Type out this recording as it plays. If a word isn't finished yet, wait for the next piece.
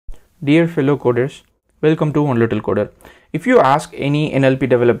Dear fellow coders, welcome to One Little Coder. If you ask any NLP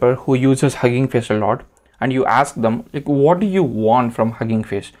developer who uses Hugging Face a lot, and you ask them like, what do you want from Hugging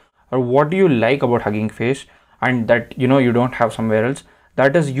Face, or what do you like about Hugging Face, and that you don't have somewhere else,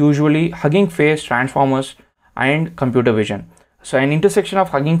 that is usually Hugging Face, Transformers, and computer vision. So an intersection of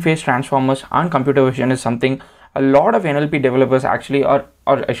Hugging Face, Transformers, and computer vision is something a lot of NLP developers actually, or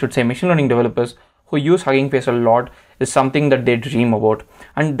I should say machine learning developers who use Hugging Face a lot, is something that they dream about.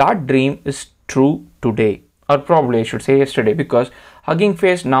 And that dream is true today, or probably I should say yesterday, because Hugging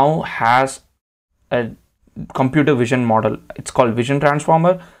Face now has a computer vision model. It's called Vision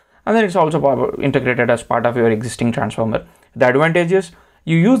Transformer, and then it's also integrated as part of your existing transformer. The advantage is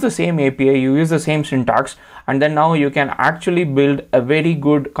you use the same API, you use the same syntax, and then now you can actually build a very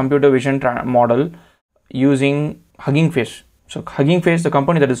good computer vision model using Hugging Face. So Hugging Face, the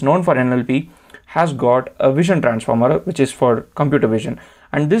company that is known for NLP, has got a vision transformer which is for computer vision,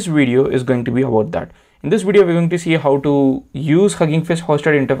 and this video is going to be about that. In this video we're going to see how to use Hugging Face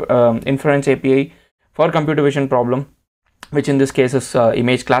hosted inference API for computer vision problem, which in this case is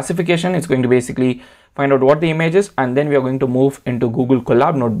image classification. It's going to basically find out what the image is, and then we are going to move into Google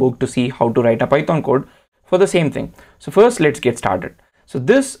Colab notebook to see how to write a Python code for the same thing. So first, let's get started. So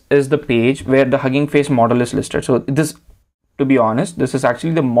this is the page where the Hugging Face model is listed. So this, to be honest, this is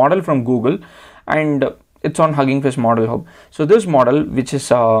actually the model from Google, and it's on Hugging Face Model Hub. So this model, which is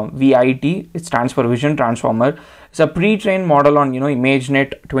ViT, it stands for Vision Transformer, is a pre-trained model on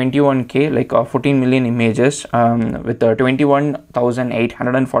ImageNet 21K, like 14 million images with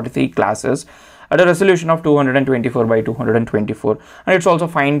 21,843 classes at a resolution of 224 by 224, and it's also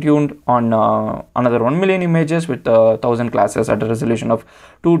fine-tuned on another 1 million images with 1,000 classes at a resolution of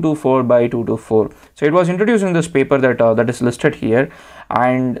 224 by 224. So it was introduced in this paper that is listed here,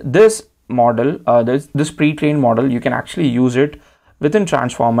 and this model, this pre-trained model, you can actually use it within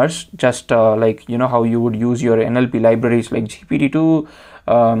transformers, just like how you would use your NLP libraries like GPT-2,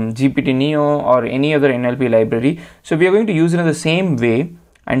 GPT-Neo, or any other NLP library. So we are going to use it in the same way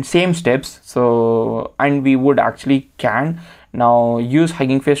and same steps. So, and we would actually can now use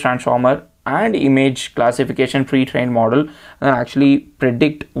Hugging Face transformer and image classification pre-trained model and actually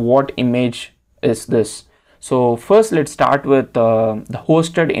predict what image is this. So first, let's start with the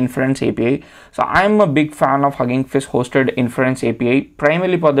hosted inference API. So I'm a big fan of Hugging Face hosted inference API,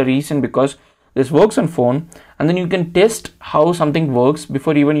 primarily for the reason because this works on phone, and then you can test how something works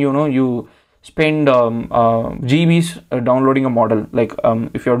before even you spend GBs downloading a model. Like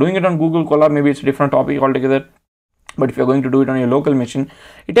if you're doing it on Google Colab, maybe it's a different topic altogether. But if you're going to do it on your local machine,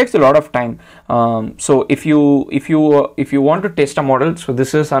 it takes a lot of time. So if you want to test a model, so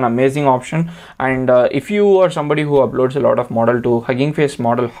this is an amazing option. And if you are somebody who uploads a lot of model to Hugging Face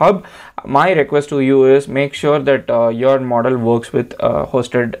Model Hub, my request to you is make sure that your model works with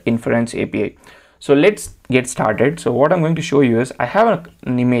hosted inference API. So let's get started. So what I'm going to show you is I have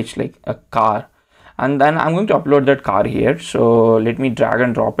an image like a car, and then I'm going to upload that car here. So let me drag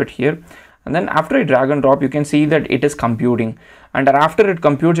and drop it here. And then after I drag and drop, you can see that it is computing, and after it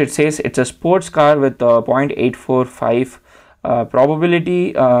computes, it says it's a sports car with 0.845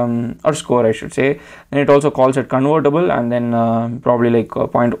 probability or score, I should say. Then it also calls it convertible, and then probably like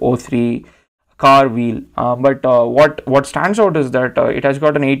 0.03 car wheel. But what stands out is that it has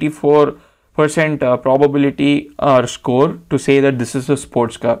got an 84% probability or score to say that this is a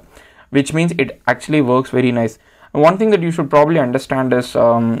sports car, which means it actually works very nice. One thing that you should probably understand is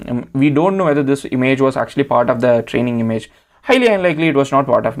we don't know whether this image was actually part of the training image. Highly unlikely it was not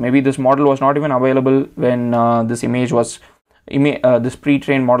part of. Maybe this model was not even available when this image was this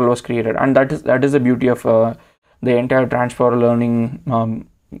pre-trained model was created, and that is the beauty of the entire transfer learning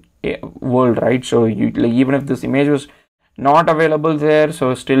world, right? So even if this image was not available there,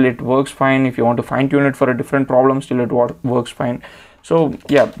 so still it works fine. If you want to fine-tune it for a different problem, still it works fine. So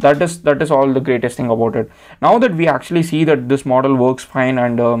yeah, that is all the greatest thing about it. Now that we actually see that this model works fine,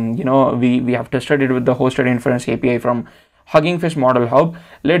 and we have tested it with the hosted inference API from Hugging Face Model Hub,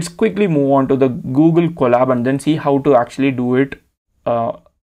 let's quickly move on to the Google Colab and then see how to actually do it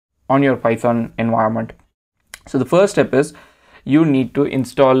on your Python environment. So the first step is you need to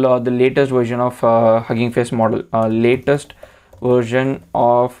install the latest version of Hugging Face model, latest version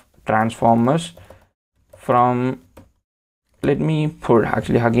of transformers from, let me put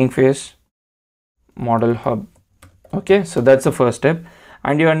actually Hugging Face Model Hub. Okay, so that's the first step,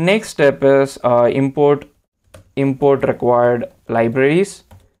 and your next step is import required libraries.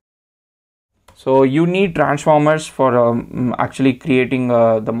 So you need transformers for actually creating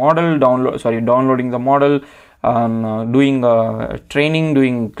the model, downloading the model, doing training,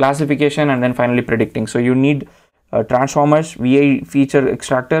 doing classification, and then finally predicting. So you need transformers, VI feature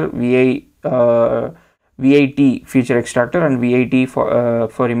extractor, ViT feature extractor, and ViT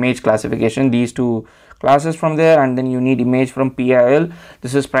for image classification. These two classes from there, and then you need image from PIL.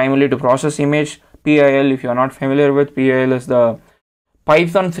 This is primarily to process image. PIL, if you are not familiar with, PIL is the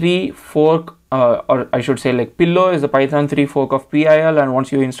Python 3 fork, or I should say like Pillow is the Python 3 fork of PIL, and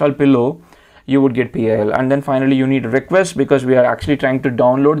once you install Pillow, you would get PIL. And then finally you need request, because we are actually trying to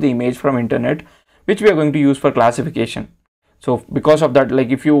download the image from internet, which we are going to use for classification. So because of that, like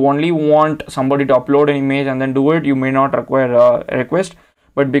if you only want somebody to upload an image and then do it, you may not require a request.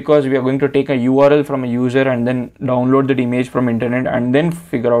 But because we are going to take a URL from a user and then download that image from internet and then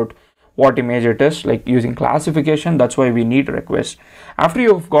figure out what image it is, like using classification, that's why we need request. After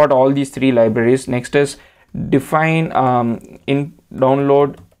you've got all these three libraries, next is define in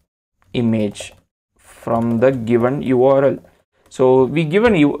download image from the given URL. So we give a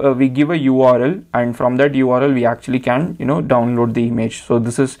URL, and from that URL we actually can download the image. So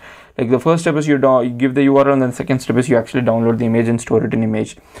this is like the first step is you give the URL, and then the second step is you actually download the image and store it in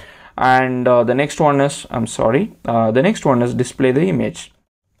image. And the next one is the next one is display the image.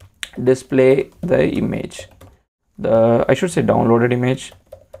 Display the image, I should say downloaded image.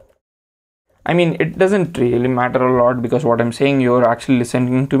 I mean, it doesn't really matter a lot, because what I'm saying, you're actually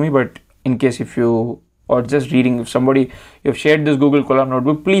listening to me. But in case if you or just reading, if somebody you've shared this Google Colab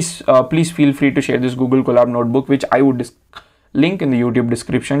notebook, please feel free to share this Google Colab notebook, which I would link in the YouTube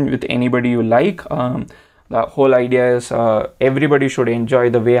description with anybody you like. The whole idea is everybody should enjoy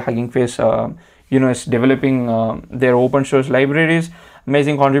the way Hugging Face is developing their open source libraries.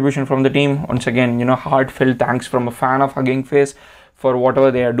 Amazing contribution from the team. Once again, heartfelt thanks from a fan of Hugging Face for whatever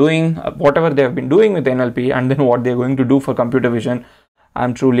they are doing, whatever they have been doing with NLP, and then what they're going to do for computer vision.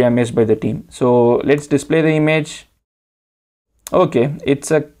 I'm truly amazed by the team. So let's display the image. Okay, it's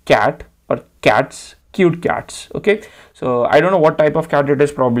a cat or cats, cute cats. Okay, so I don't know what type of cat it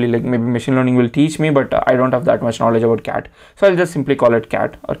is. Probably like maybe machine learning will teach me, but I don't have that much knowledge about cat. So I'll just simply call it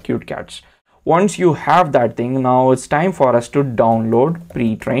cat or cute cats. Once you have that thing, now it's time for us to download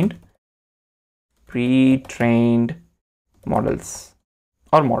pre-trained models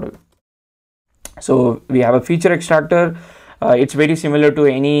or model. So we have a feature extractor. It's very similar to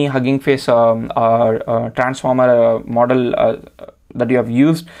any Hugging Face transformer model that you have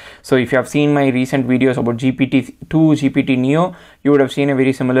used. So if you have seen my recent videos about GPT-2, GPT Neo, you would have seen a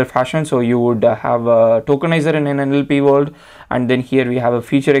very similar fashion. So you would have a tokenizer in an NLP world, and then here we have a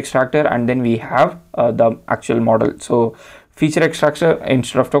feature extractor, and then we have the actual model. So feature extractor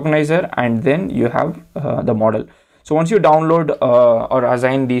instead of tokenizer, and then you have the model. So once you download or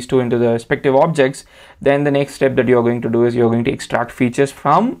assign these two into the respective objects, then the next step that you're going to do is you're going to extract features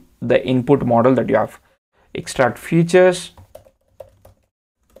from the input model that you have. Extract features,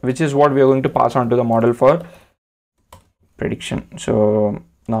 which is what we are going to pass on to the model for prediction. So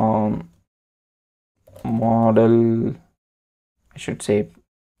now model, I should say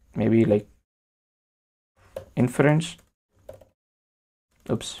maybe like inference.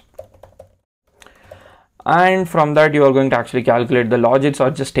 Oops. And from that you are going to actually calculate the logits,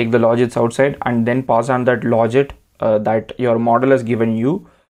 or just take the logits outside and then pass on that logit that your model has given you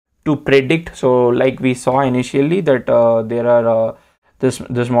to predict. So like we saw initially that there are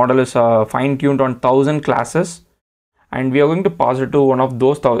this model is fine-tuned on 1000 classes, and we are going to pass it to one of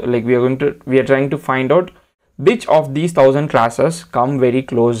those like we are trying to find out which of these 1000 classes come very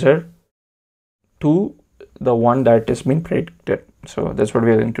closer to the one that has been predicted. So that's what we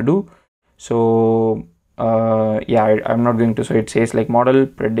are going to do. So yeah, I'm not going to. So it says like model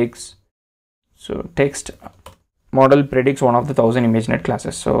predicts, so text model predicts one of the 1000 ImageNet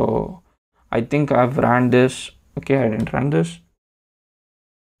classes. So I think I've ran this. Okay, I didn't run this.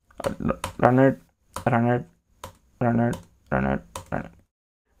 Run it.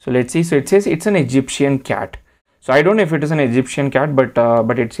 So let's see. So it says it's an Egyptian cat. So I don't know if it is an Egyptian cat, but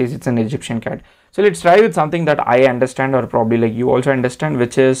it says it's an Egyptian cat. So let's try with something that I understand, or probably like you also understand,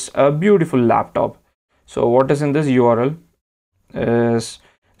 which is a beautiful laptop. So what is in this URL is,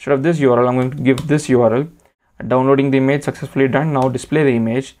 instead of this URL, I'm going to give this URL. Downloading the image successfully done. Now display the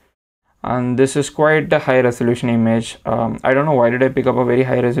image, and this is quite a high resolution image. I don't know why did I pick up a very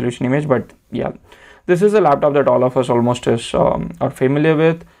high resolution image, but yeah, this is a laptop that all of us almost are familiar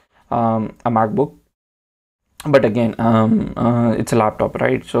with, a MacBook. But again, it's a laptop,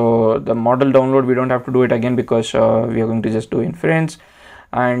 right? So the model download, we don't have to do it again, because we are going to just do inference,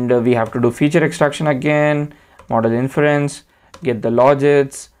 and we have to do feature extraction again, model inference, get the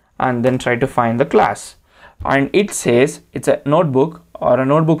logits, and then try to find the class. And it says it's a notebook or a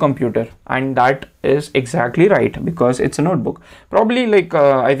notebook computer, and that is exactly right, because it's a notebook. Probably like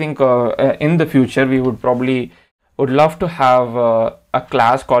I think in the future we would probably would love to have a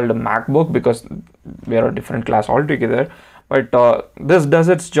class called a MacBook, because we are a different class altogether, but this does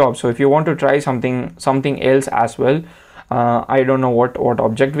its job. So if you want to try something else as well, I don't know what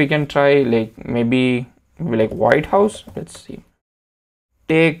object we can try, like maybe like White House. Let's see,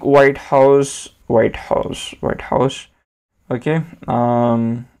 take White House. Okay,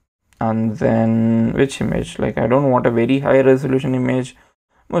 and then which image? Like, I don't want a very high resolution image.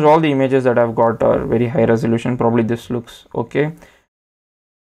 Most all the images that I've got are very high resolution. Probably this looks okay.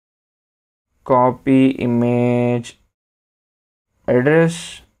 Copy image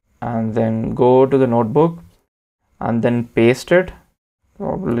address and then go to the notebook and then paste it,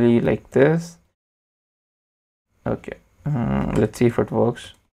 probably like this. Okay, let's see if it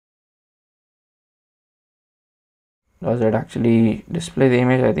works. Does it actually display the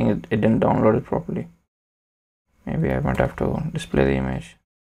image? I think it didn't download it properly. Maybe I might have to display the image.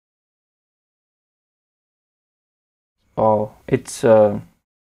 Oh, it's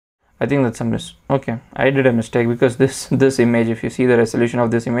I think that's a okay, I did a mistake, because this image, if you see the resolution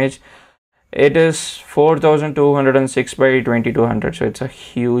of this image, it is 4206 by 2200, so it's a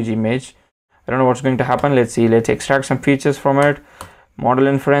huge image. I don't know what's going to happen. Let's see. Let's extract some features from it. Model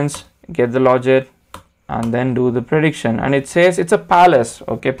inference, get the logic, and then do the prediction. And it says it's a palace.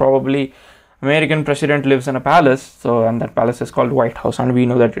 Okay, probably American president lives in a palace, so, and that palace is called White House, and we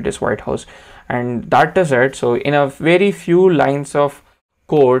know that it is White House, and that is it. So in a very few lines of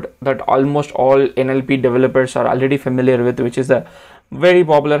code that almost all NLP developers are already familiar with, which is a very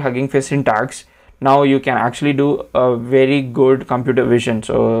popular Hugging Face syntax, now you can actually do a very good computer vision.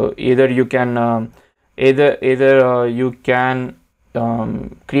 So either you can you can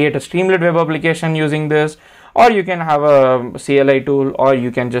create a Streamlit web application using this, or you can have a CLI tool, or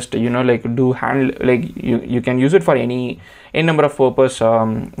you can just, you know, like do you can use it for any number of purpose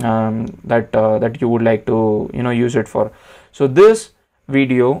that you would like to, you know, use it for. So this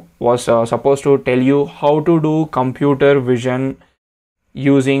video was supposed to tell you how to do computer vision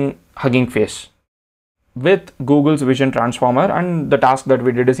using Hugging Face with Google's Vision Transformer, and the task that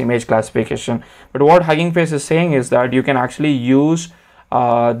we did is image classification. But what Hugging Face is saying is that you can actually use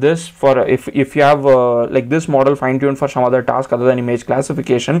this for if you have like this model fine-tuned for some other task other than image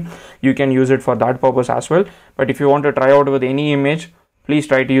classification, you can use it for that purpose as well. But if you want to try out with any image, please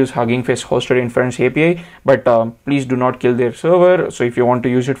try to use Hugging Face hosted Inference API, but please do not kill their server. So if you want to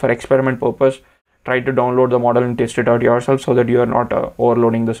use it for experiment purpose, try to download the model and test it out yourself, so that you are not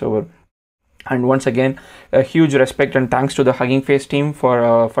overloading the server. And once again, a huge respect and thanks to the Hugging Face team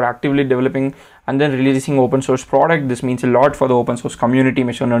for actively developing and then releasing open source product. This means a lot for the open source community,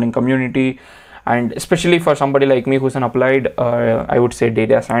 machine learning community, and especially for somebody like me who's an applied I would say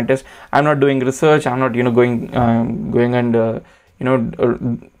data scientist. I'm not doing research, I'm not, you know, going and you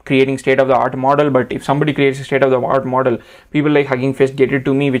know, creating state-of-the-art model. But if somebody creates a state-of-the-art model, people like Hugging Face get it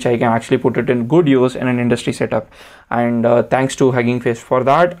to me, which I can actually put it in good use in an industry setup. And thanks to Hugging Face for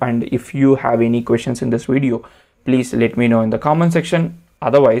that. And if you have any questions in this video, please let me know in the comment section.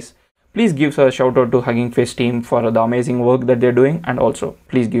 Otherwise, please give a shout out to Hugging Face team for the amazing work that they're doing, and also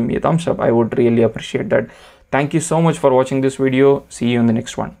please give me a thumbs up. I would really appreciate that. Thank you so much for watching this video. See you in the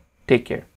next one. Take care.